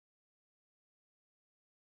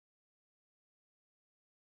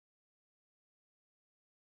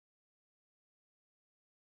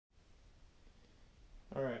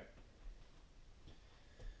All right.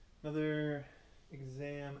 Another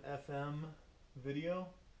Exam FM video.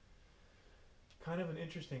 Kind of an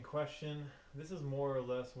interesting question. This is more or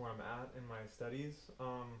less where I'm at in my studies.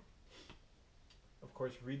 Of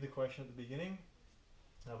course, read the question at the beginning.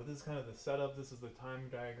 But this is kind of the setup. This is the time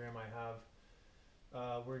diagram I have.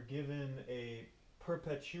 We're given a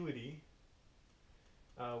perpetuity.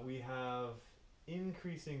 We have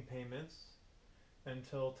increasing payments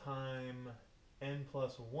until time n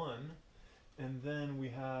plus 1. And then we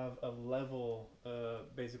have a level,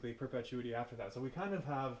 basically perpetuity after that. So we kind of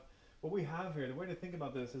have, what we have here, the way to think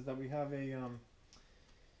about this is that we have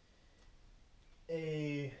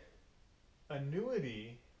a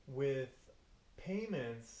annuity with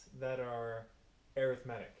payments that are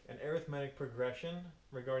arithmetic, an arithmetic progression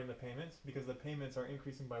regarding the payments, because the payments are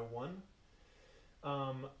increasing by 1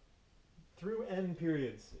 through n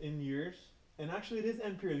periods in years. And actually it is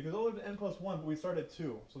n periods, because all of n plus 1, but we start at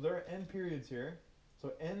 2. So there are n periods here.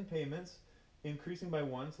 So n payments increasing by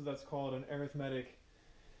 1, so that's called an arithmetic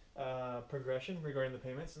progression regarding the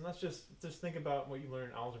payments. And that's just think about what you learn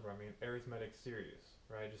in algebra. I mean, arithmetic series,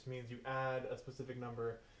 right? It just means you add a specific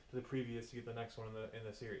number to the previous to get the next one in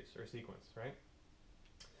the series or sequence, right?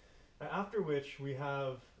 After which we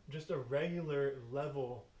have just a regular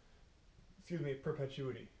level,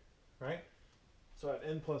 perpetuity, right? So at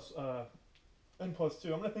n plus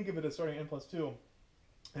 2, I'm going to think of it as starting at n plus 2.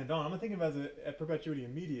 And Don, I'm going to think of it as a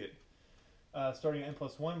perpetuity-immediate, starting at n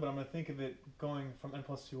plus 1, but I'm going to think of it going from n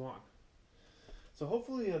plus 2 on. So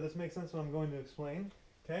hopefully this makes sense what I'm going to explain,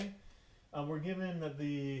 okay? We're given that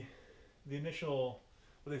the initial,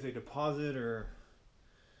 what they say, deposit or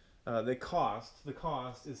the cost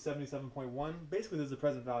is 77.1. Basically, this is the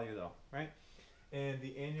present value though, right? And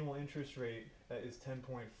the annual interest rate is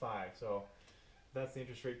 10.5. So that's the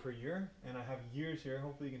interest rate per year, and I have years here.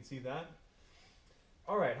 Hopefully you can see that.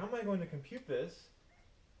 All right, how am I going to compute this?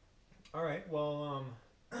 All right, well,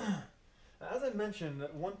 as I mentioned,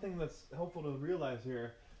 one thing that's helpful to realize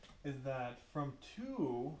here is that from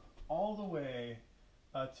 2 all the way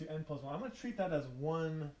to n plus 1, I'm going to treat that as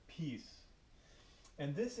one piece.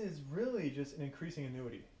 And this is really just an increasing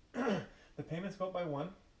annuity. The payments go up by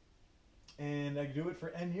 1, and I do it for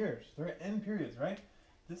n years. There are n periods, right?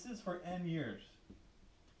 This is for n years.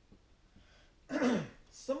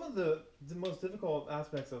 Some of the most difficult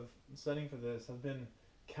aspects of studying for this have been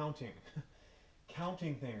counting.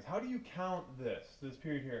 Counting things. How do you count this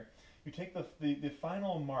period here? You take the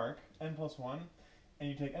final mark, n plus 1, and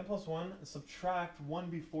you take n plus 1, subtract 1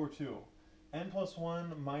 before 2. N plus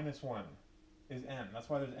 1 minus 1 is n. That's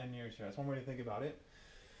why there's n years here. That's one way to think about it.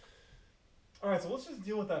 Alright, so let's just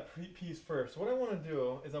deal with that piece first. What I want to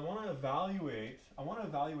do is I want to evaluate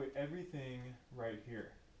everything right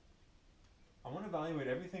here. I want to evaluate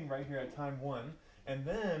everything right here at time 1, and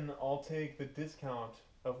then I'll take the discount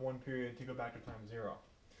of 1 period to go back to time 0.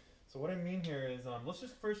 So what I mean here is, let's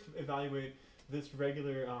just first evaluate this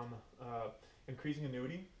regular increasing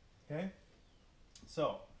annuity, okay?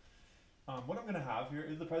 So, what I'm going to have here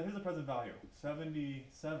is here's the present value,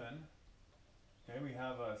 77. Okay, we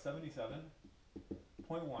have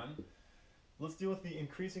 77.1. Let's deal with the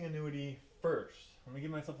increasing annuity first. Let me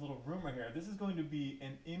give myself a little room right here. This is going to be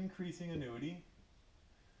an increasing annuity.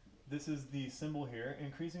 This is the symbol here,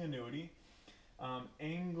 increasing annuity.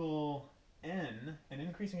 Angle n, an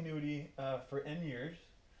increasing annuity for n years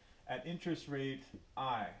at interest rate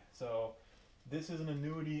I. So this is an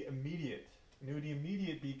annuity immediate. Annuity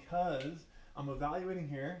immediate because I'm evaluating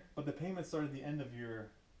here, but the payments start at the end of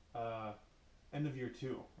year 2,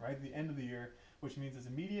 right? The end of the year, which means it's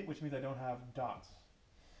immediate, which means I don't have dots.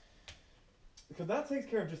 So that takes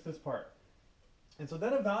care of just this part. And so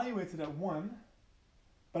that evaluates it at 1,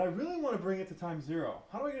 but I really want to bring it to time 0.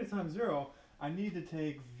 How do I get to time 0? I need to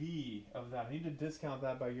take v of that. I need to discount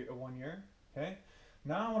that by 1 year, okay?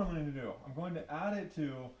 Now what I'm going to do, I'm going to add it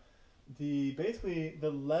to basically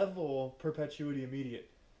the level perpetuity immediate.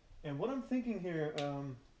 And what I'm thinking here,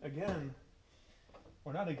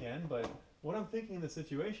 but what I'm thinking in the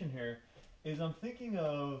situation here is I'm thinking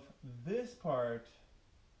of this part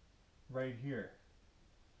right here.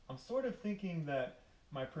 I'm sort of thinking that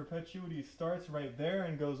my perpetuity starts right there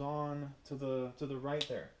and goes on to the right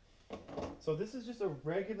there. So this is just a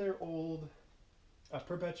regular old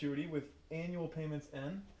perpetuity with annual payments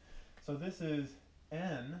n. So this is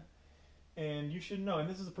n, and you should know, and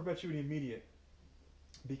this is a perpetuity immediate.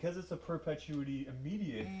 Because it's a perpetuity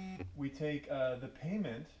immediate, we take the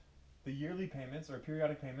payment, the yearly payments or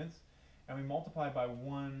periodic payments, and we multiply by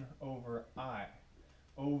 1 over I,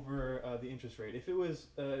 over the interest rate. If it was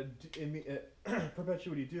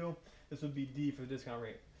perpetuity due, this would be D for the discount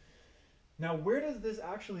rate. Now, where does this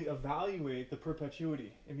actually evaluate the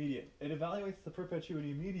perpetuity immediate? It evaluates the perpetuity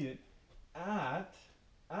immediate at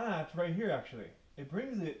right here actually. It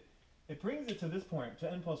brings it to this point,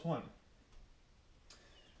 to n plus 1.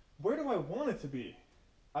 Where do I want it to be?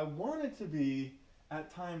 I want it to be at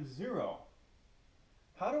time 0.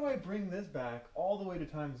 How do I bring this back all the way to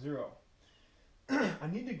time 0? I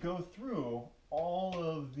need to go through all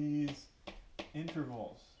of these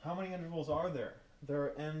intervals. How many intervals are there? There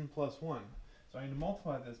are n plus 1. So I need to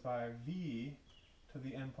multiply this by v to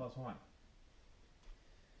the n plus 1.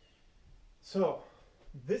 So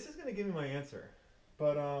this is going to give me my answer.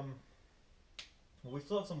 But we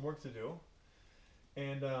still have some work to do.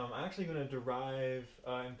 And I'm actually going to derive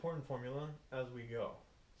an important formula as we go.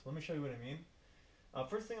 So let me show you what I mean.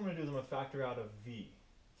 First thing I'm going to do is I'm going to factor out a v.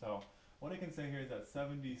 So what I can say here is that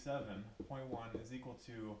 77.1 is equal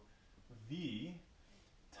to v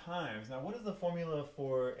times, now what is the formula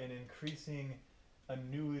for an increasing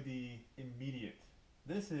annuity immediate?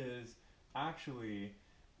 This is actually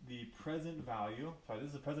the present value, sorry, this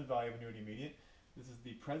is the present value of annuity immediate. This is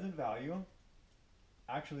the present value,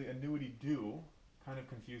 actually annuity due, kind of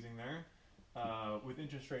confusing there, with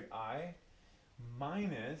interest rate I,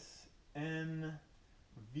 minus nv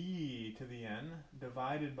to the n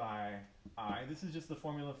divided by I. This is just the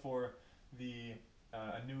formula for the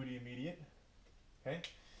annuity immediate. Okay.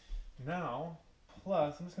 Now,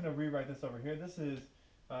 plus, I'm just going to rewrite this over here. This is,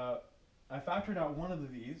 I factored out one of the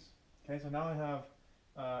v's. Okay, so now I have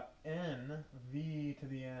nv to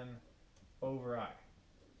the n over I.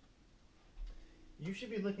 You should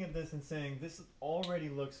be looking at this and saying, this already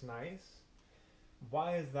looks nice.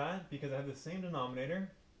 Why is that? Because I have the same denominator,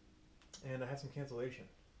 and I have some cancellation.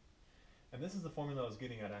 And this is the formula I was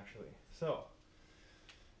getting at, actually. So,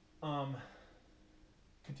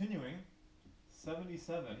 continuing,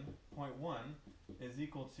 77.1 is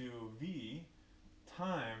equal to v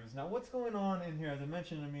times, now what's going on in here? As I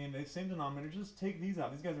mentioned, I mean, the same denominator, just take these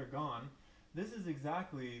out. These guys are gone. This is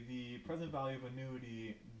exactly the present value of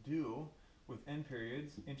annuity due with n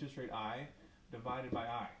periods, interest rate I, divided by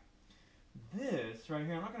I. This right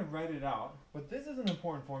here, I'm not going to write it out, but this is an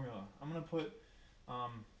important formula. I'm going to put a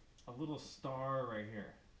little star right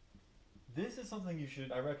here. This is something you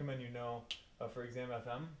should, I recommend you know for Exam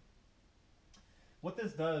FM. What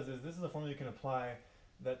this does is, this is a formula you can apply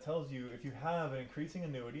that tells you if you have an increasing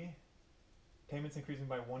annuity, payments increasing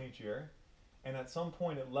by 1 each year, and at some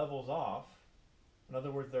point it levels off, in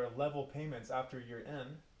other words, there are level payments after year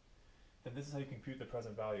n, then this is how you compute the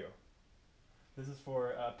present value. This is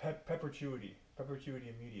for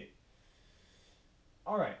Perpetuity-Immediate.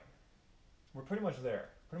 Alright, we're pretty much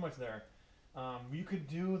there. You could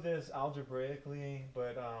do this algebraically,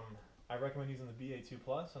 but I recommend using the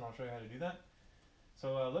BA2+, and I'll show you how to do that.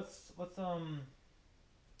 So let's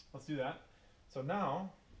do that. So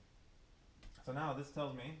now this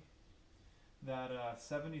tells me that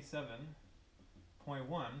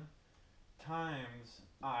 77.1 times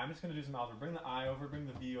I. I'm just going to do some algebra. Bring the I over, bring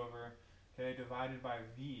the V over. Okay, divided by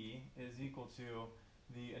V is equal to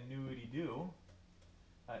the annuity due,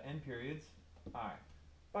 n periods, I.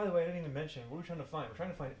 By the way, I didn't even mention, what are we trying to find? We're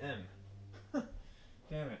trying to find n.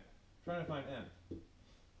 Damn it. We're trying to find n.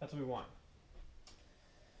 That's what we want.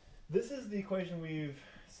 This is the equation we've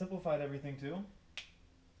simplified everything to.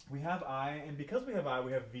 We have I, and because we have I,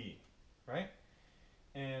 we have V, right?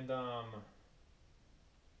 And,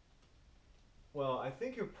 well, I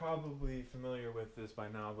think you're probably familiar with this by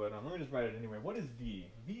now, but let me just write it anyway. What is V?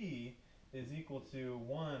 V is equal to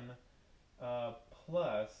 1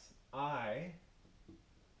 plus I,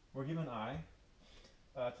 we're given I,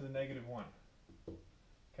 to the negative 1.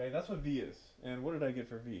 Okay, that's what V is. And what did I get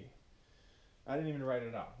for V? I didn't even write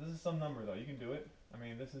it out. This is some number, though. You can do it. I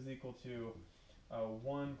mean, this is equal to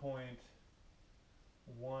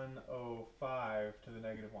 1.105 to the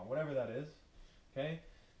negative 1, whatever that is. Okay?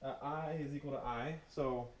 I is equal to I,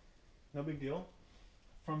 so no big deal.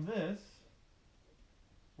 From this,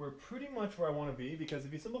 we're pretty much where I want to be, because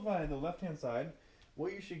if you simplify the left-hand side,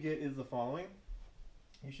 what you should get is the following.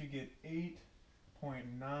 You should get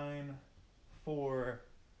 8.9455275.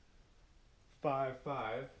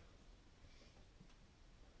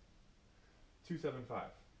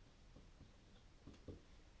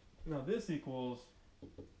 Now this equals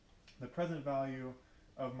the present value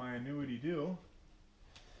of my annuity due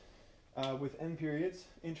with n periods,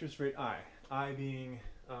 interest rate I being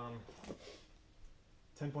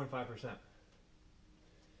 10.5%.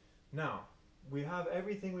 Now, we have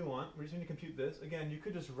everything we want. We just need to compute this. Again, you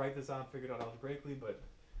could just write this out and figure it out algebraically, but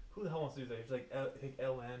who the hell wants to do that? You just like take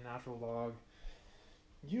ln, natural log.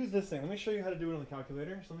 Use this thing. Let me show you how to do it on the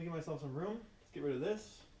calculator. So let me give myself some room. Let's get rid of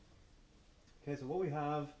this. Okay, so what we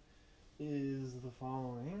have is the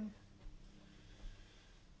following.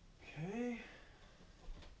 Okay.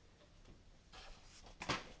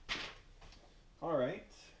 All right.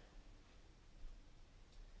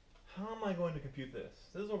 How am I going to compute this?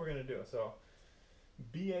 This is what we're going to do. So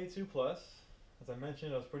BA2 plus, as I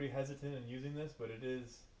mentioned, I was pretty hesitant in using this, but it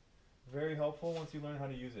is very helpful once you learn how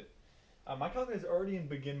to use it. My calculator is already in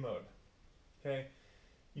begin mode. Okay,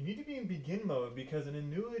 you need to be in begin mode because an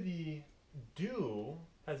annuity due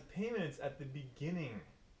has payments at the beginning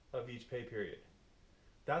of each pay period.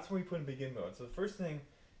 That's where you put in begin mode. So the first thing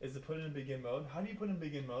is to put it in begin mode. How do you put it in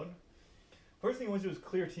begin mode? First thing you want to do is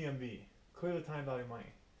clear TMV, clear the time value of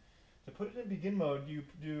money. To put it in begin mode, you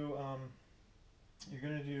do you're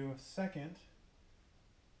going to do second,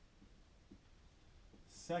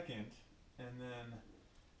 and then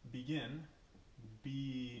begin,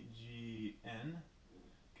 BGN.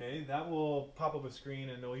 Okay, that will pop up a screen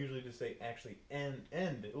and it'll usually just say actually end.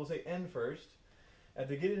 It will say end first. And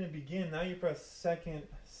to get it in begin, now you press second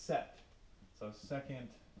set. So second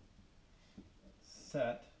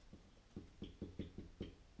set.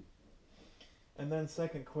 And then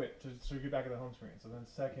second quit to get back to the home screen. So then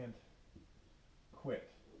second quit.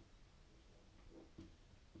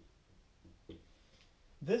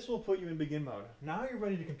 This will put you in begin mode. Now you're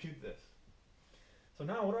ready to compute this. So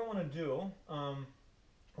now what I want to do,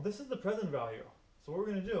 well, this is the present value. So what we're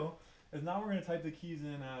going to do is now we're going to type the keys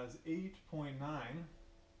in as 8.9,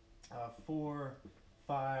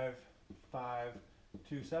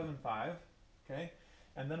 455,275, okay?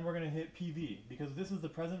 And then we're going to hit PV because this is the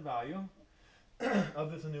present value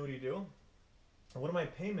of this annuity due. And what are my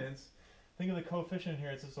payments? Think of the coefficient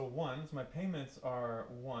here, it's just a 1, so my payments are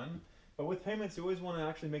 1. But with payments, you always want to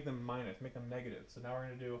actually make them minus, make them negative. So now we're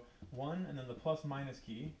going to do 1 and then the plus minus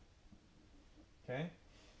key. Okay?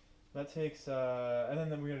 That takes, and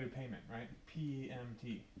then we're going to do payment, right?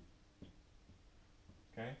 PMT.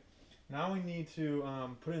 Okay? Now we need to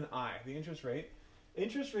put in I, the interest rate.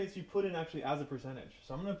 Interest rates you put in actually as a percentage.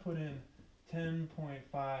 So I'm going to put in 10.5.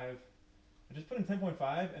 I just put in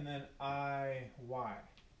 10.5 and then IY.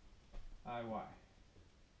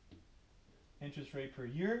 Interest rate per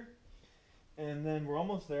year. And then we're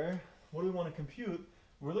almost there. What do we want to compute?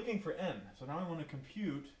 We're looking for N. So now I want to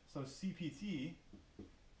compute, so CPT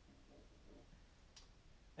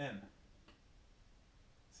N.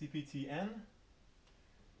 CPT N.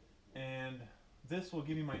 And this will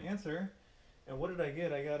give me my answer. And what did I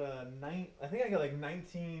get? I got a I think I got like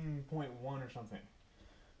 19.1 or something.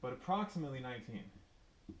 But approximately 19.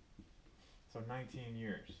 So 19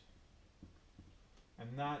 years.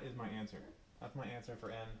 And that is my answer. That's my answer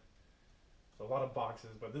for N. So a lot of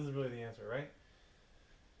boxes, but this is really the answer, right?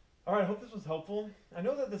 All right, I hope this was helpful. I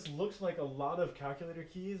know that this looks like a lot of calculator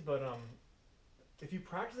keys, but if you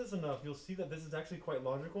practice this enough, you'll see that this is actually quite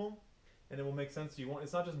logical, and it will make sense to you.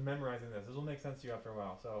 It's not just memorizing this. This will make sense to you after a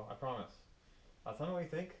while, so I promise. Tell me what you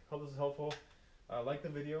think. Hope this is helpful. Like the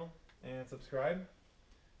video, and subscribe,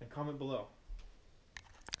 and comment below.